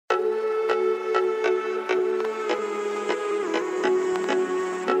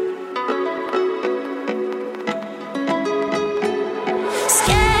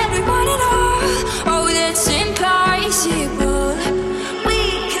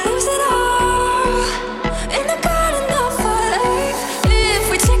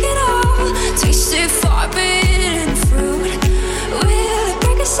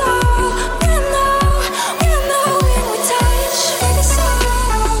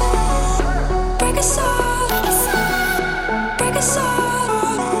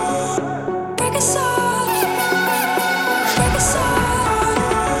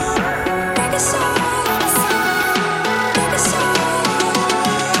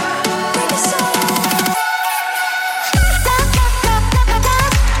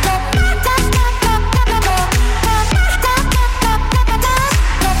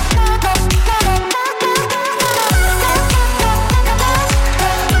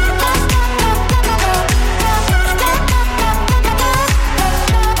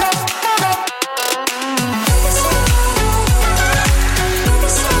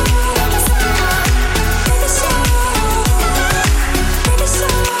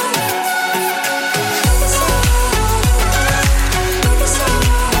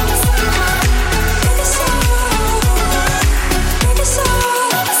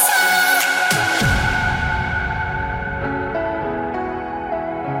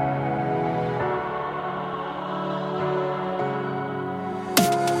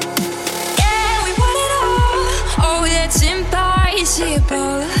it's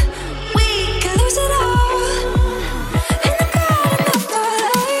impossible. We can lose it all in the garden of our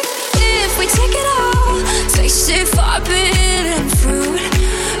life. If we take it all, taste it forbidden fruit,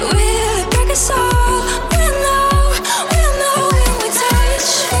 will it break us all? We'll know when we touch.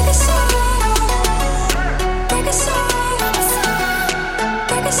 Break us all, break us all,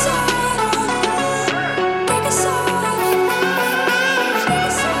 break us all.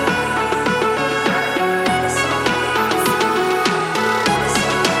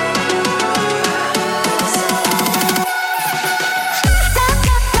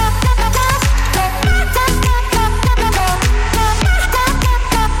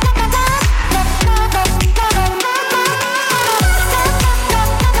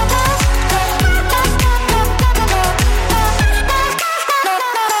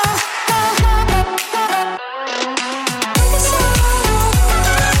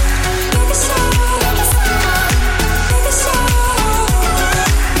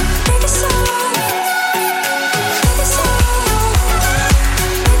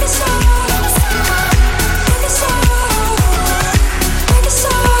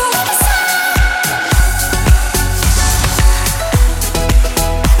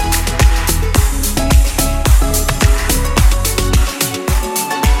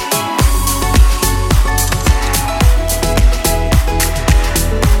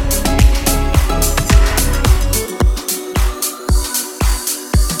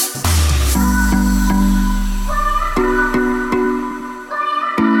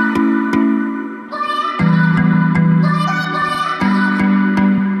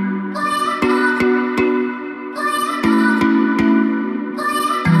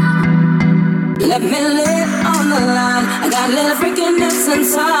 Let me lay on the line. I got a little freakiness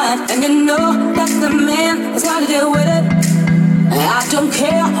inside, and you know that's the man that's gotta deal with it. I don't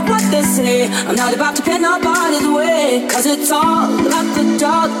care what they say, I'm not about to pin nobody's way, cause it's all about the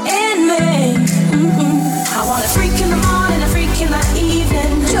dog in me. I want a freak in the morning, a freak in the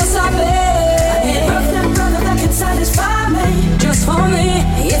evening, just like me. I need a perfect brother that can satisfy me, just for me.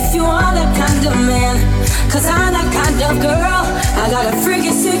 If you are that kind of man, cause I'm that kind of girl. I got a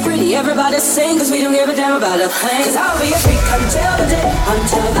freaky secret, everybody sing, cause we don't give a damn about a thing. Cause I'll be a freak until the day,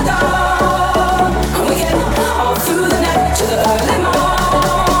 until the dawn. And we get all through the night to the early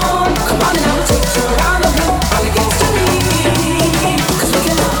morn. Come on and I will take you around the room, all against the lead. Cause we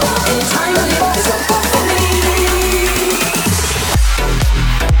can anytime I leave, there's no good for me.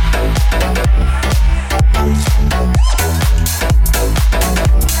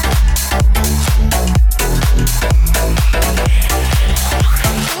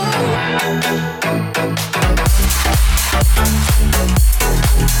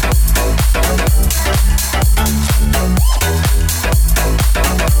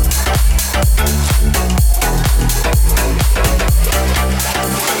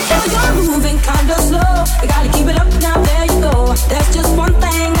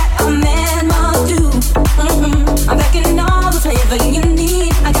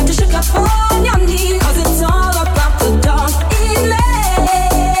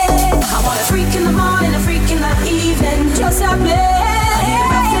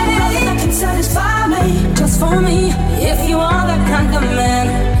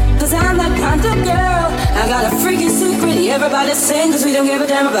 Everybody sing, cause we don't give a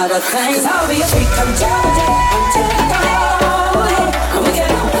damn about a thing. Cause I'll be a freak until the day, until the dawn. And we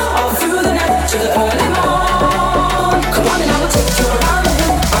get all through the night to the early morn. Come on and I will take you around the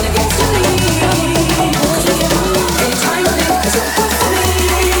hill, on against the lead. Cause we can anytime I leave, cause it's good for me.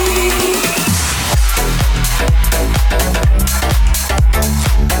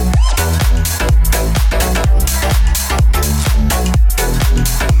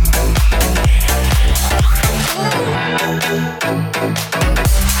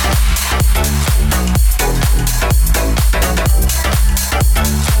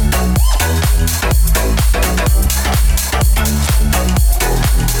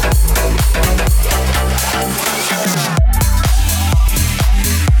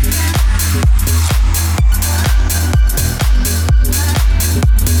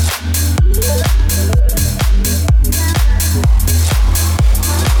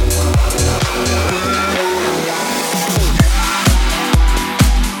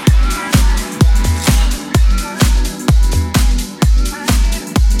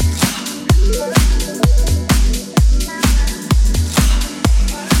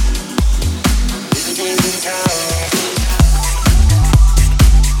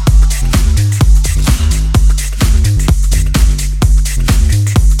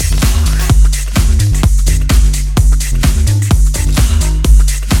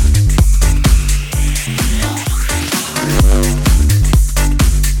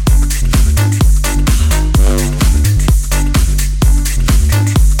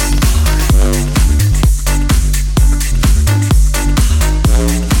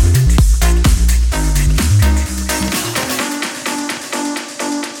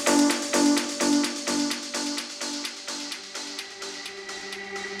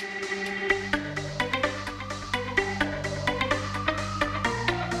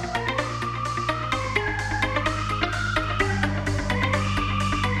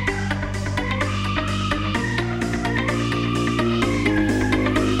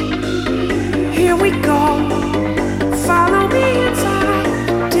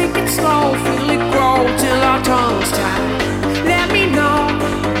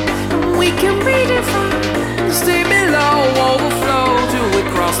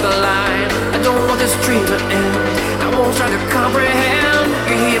 to end. I won't try to comprehend.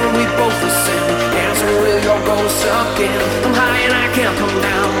 You're here and we both ascend. Dancing with your ghost again. I'm high and I can't come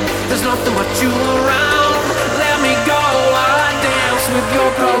down. There's nothing but you around. Let me go while I dance with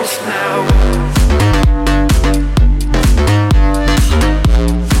your ghost now.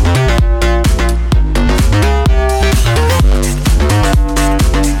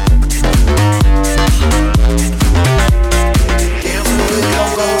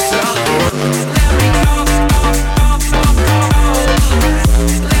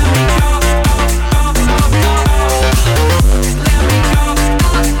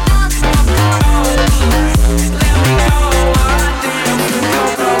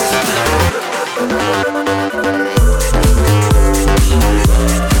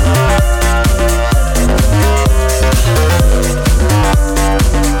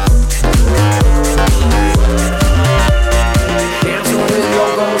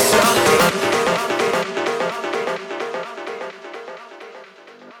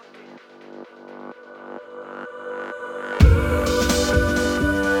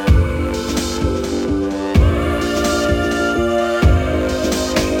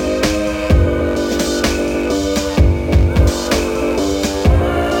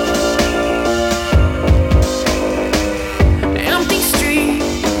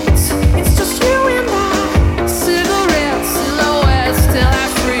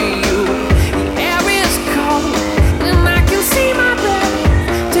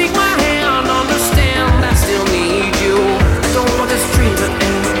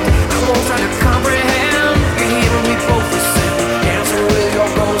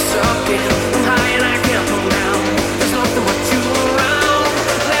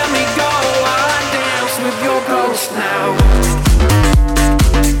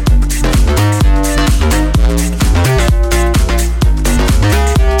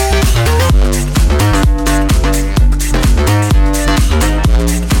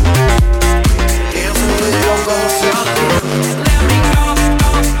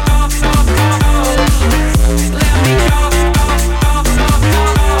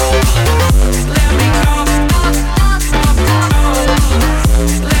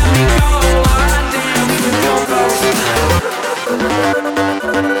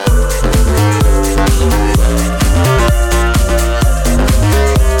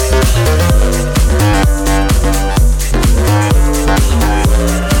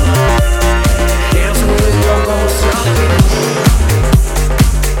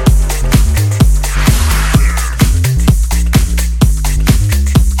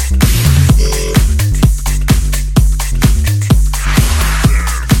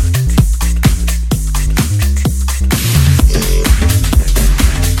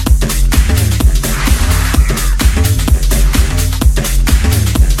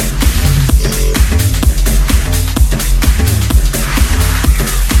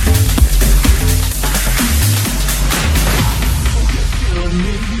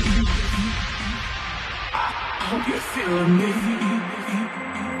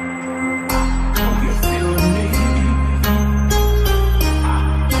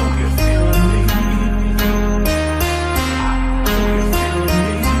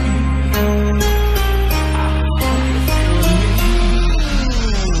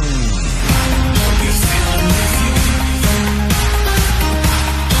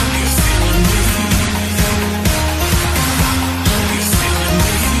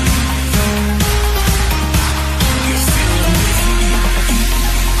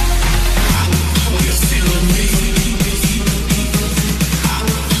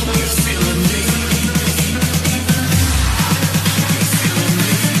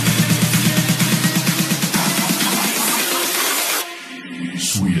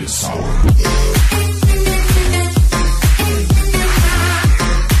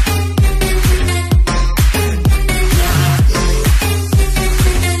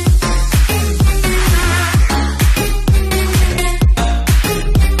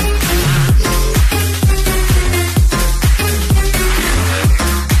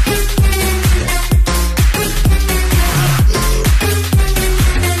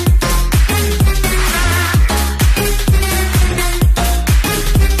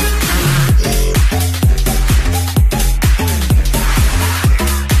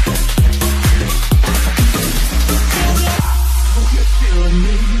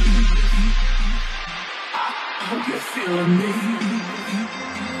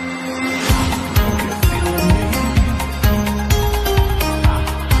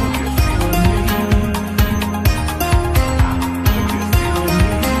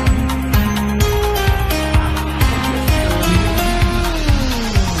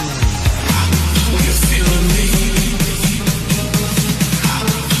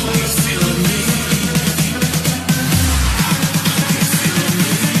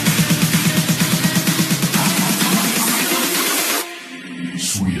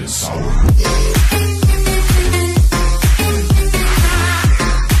 sweet and sour.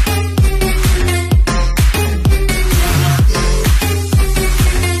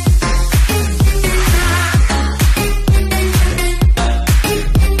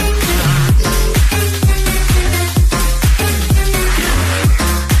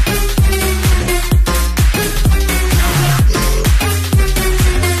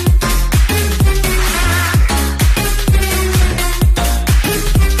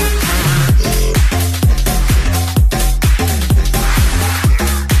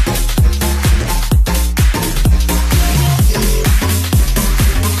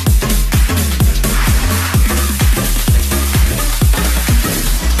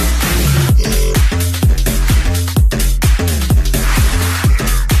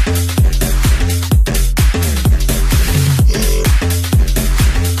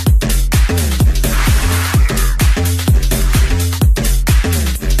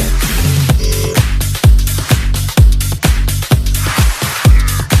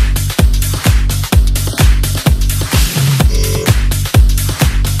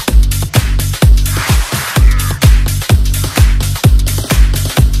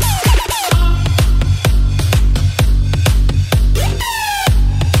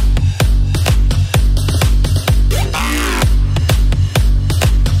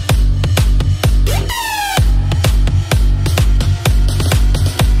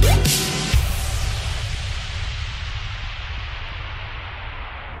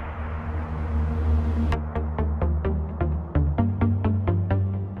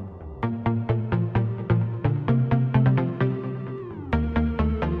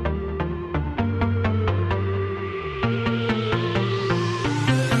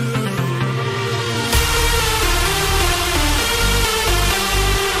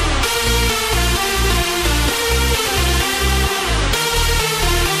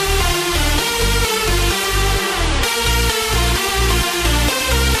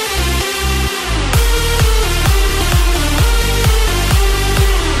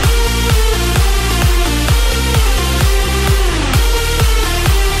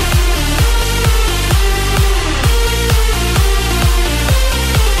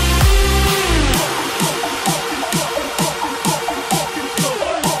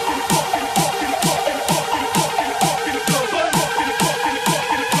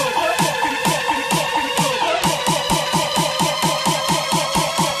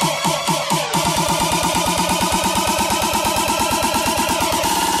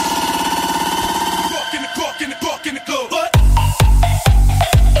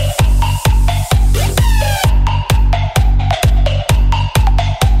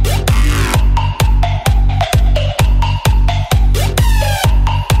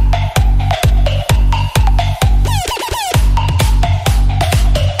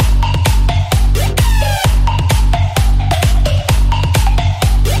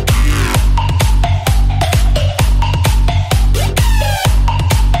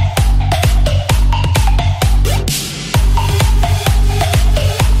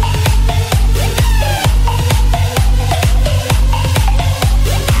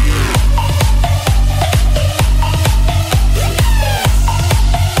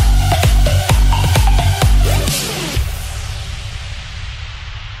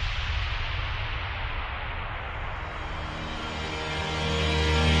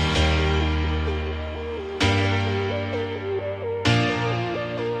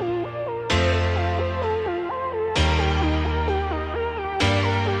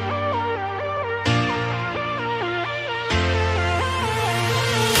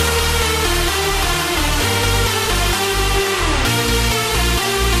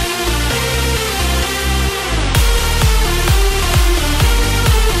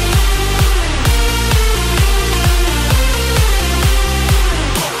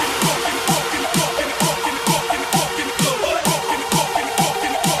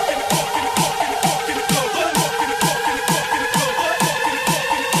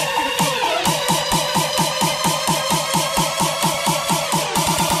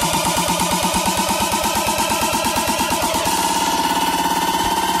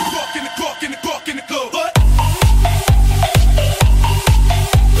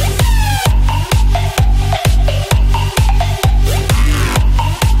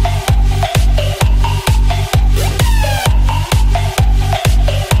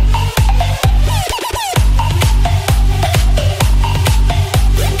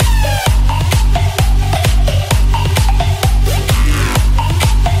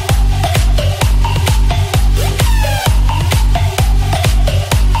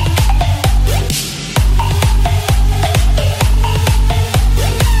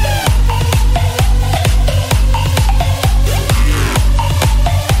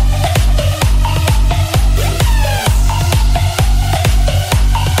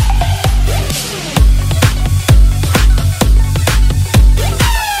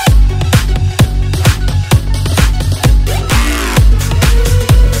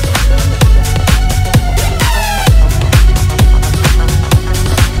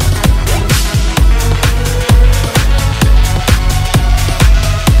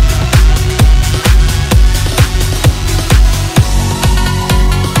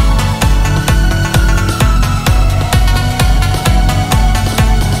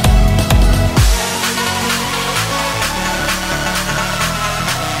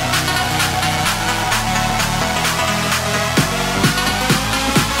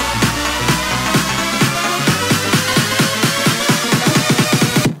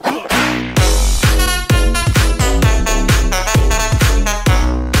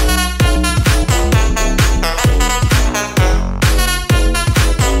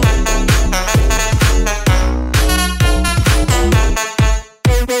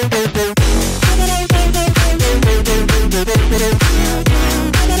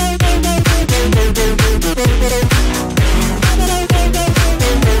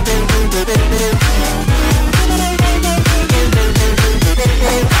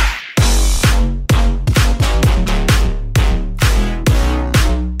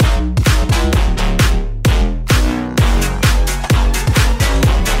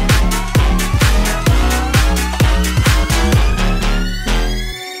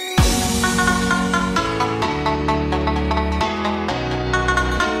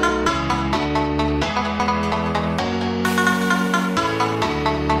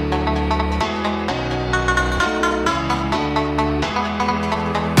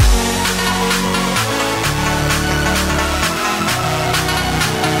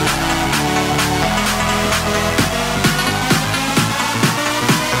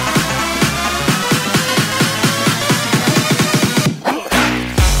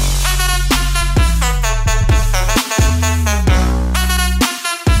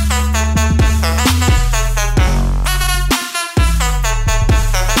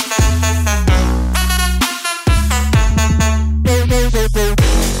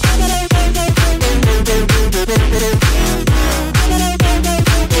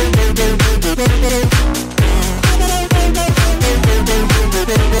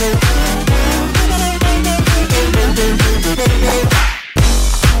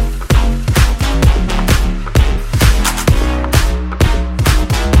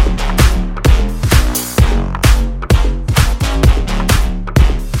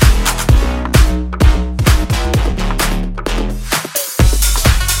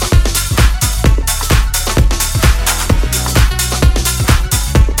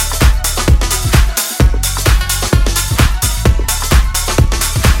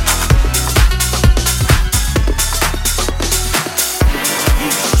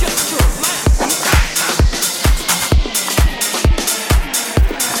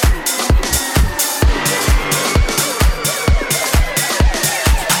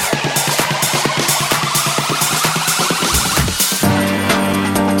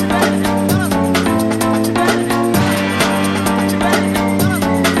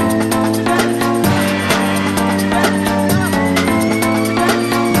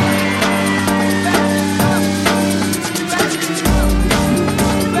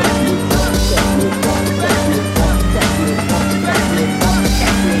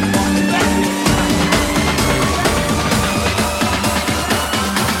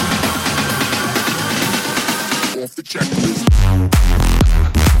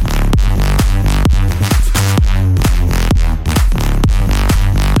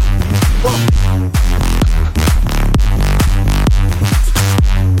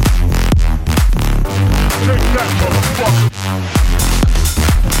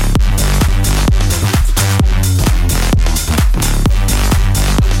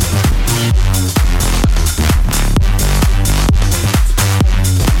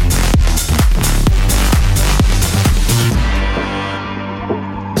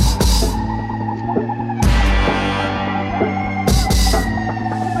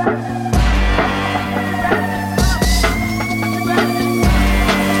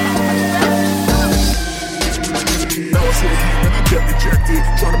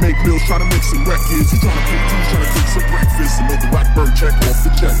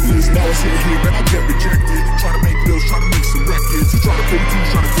 get rejected. Try to make bills, try to make some records. Try to pay dues,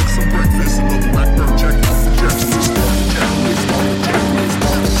 try to cook some breakfast. Another blackbird check off the checklist. Off the checklist, off the checklist,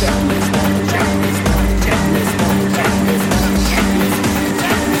 off the checklist, off the checklist, off the checklist, off the checklist, off the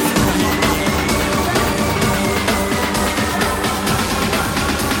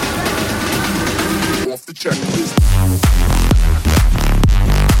checklist, off the checklist.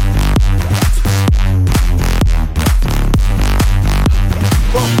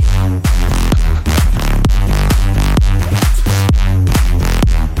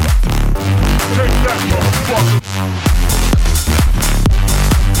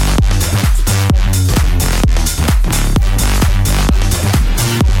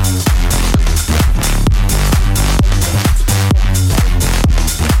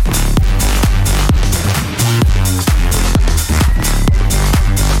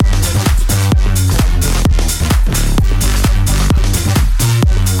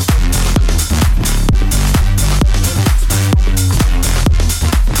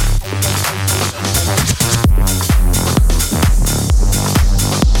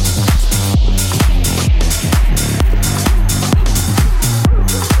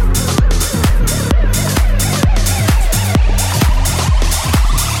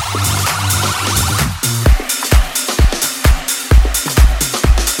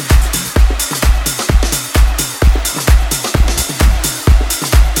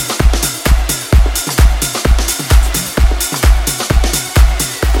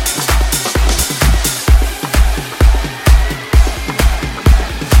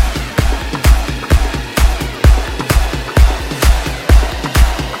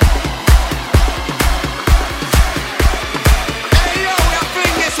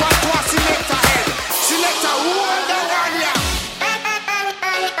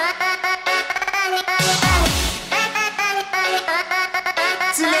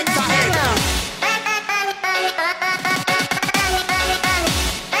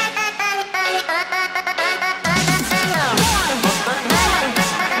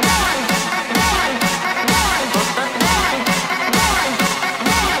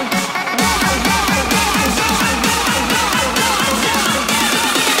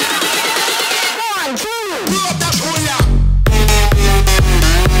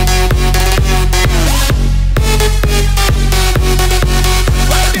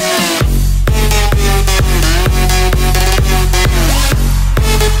 Right there.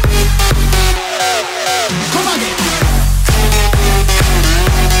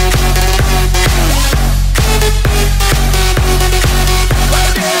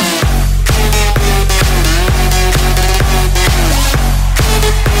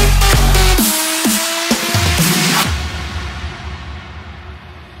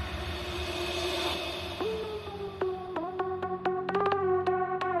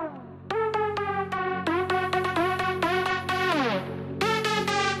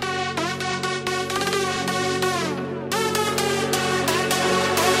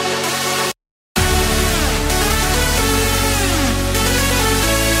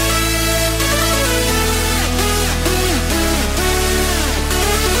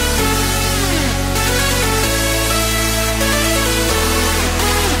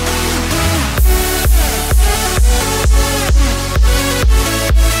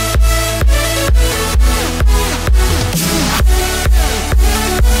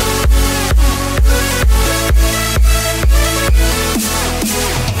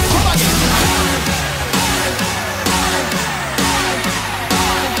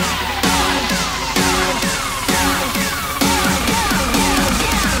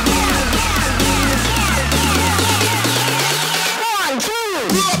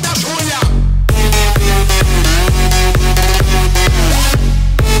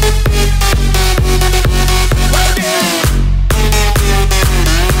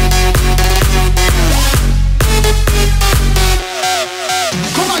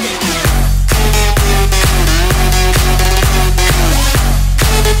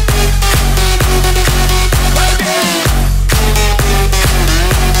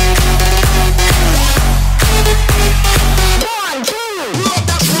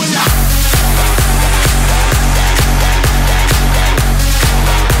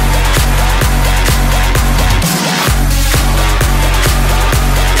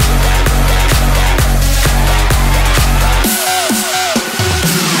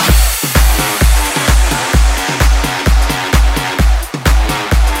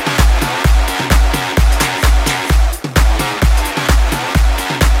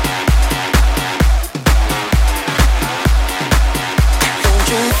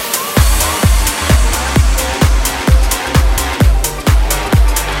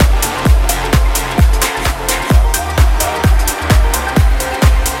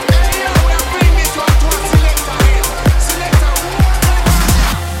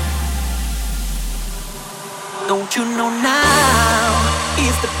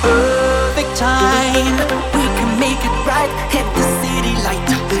 the perfect time. We can make it right, hit the city light.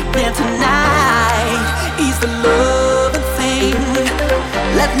 Then tonight is the loving thing.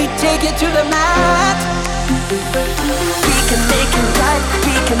 Let me take you to the mat. We can make it right,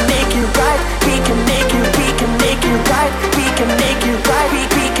 we can make it right, we can make it, we can make it right, we can make it right, we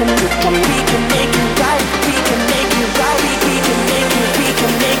can make it right, we can make it right, we can make it, we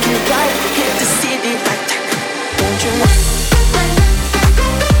can make it right. Hit the city light, don't you know?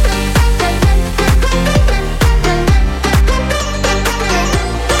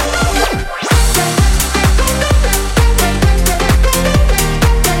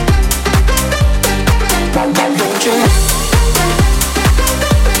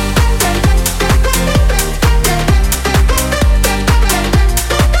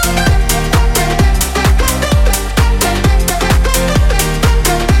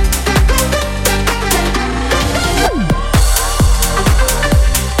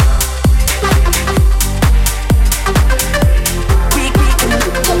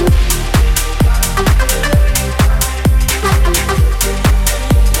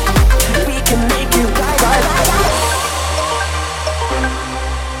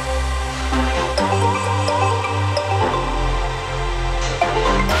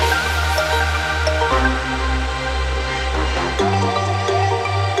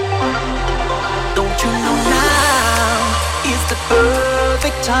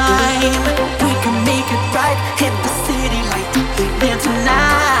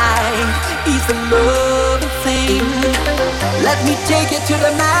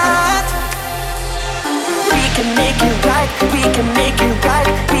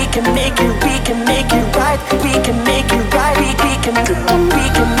 We can make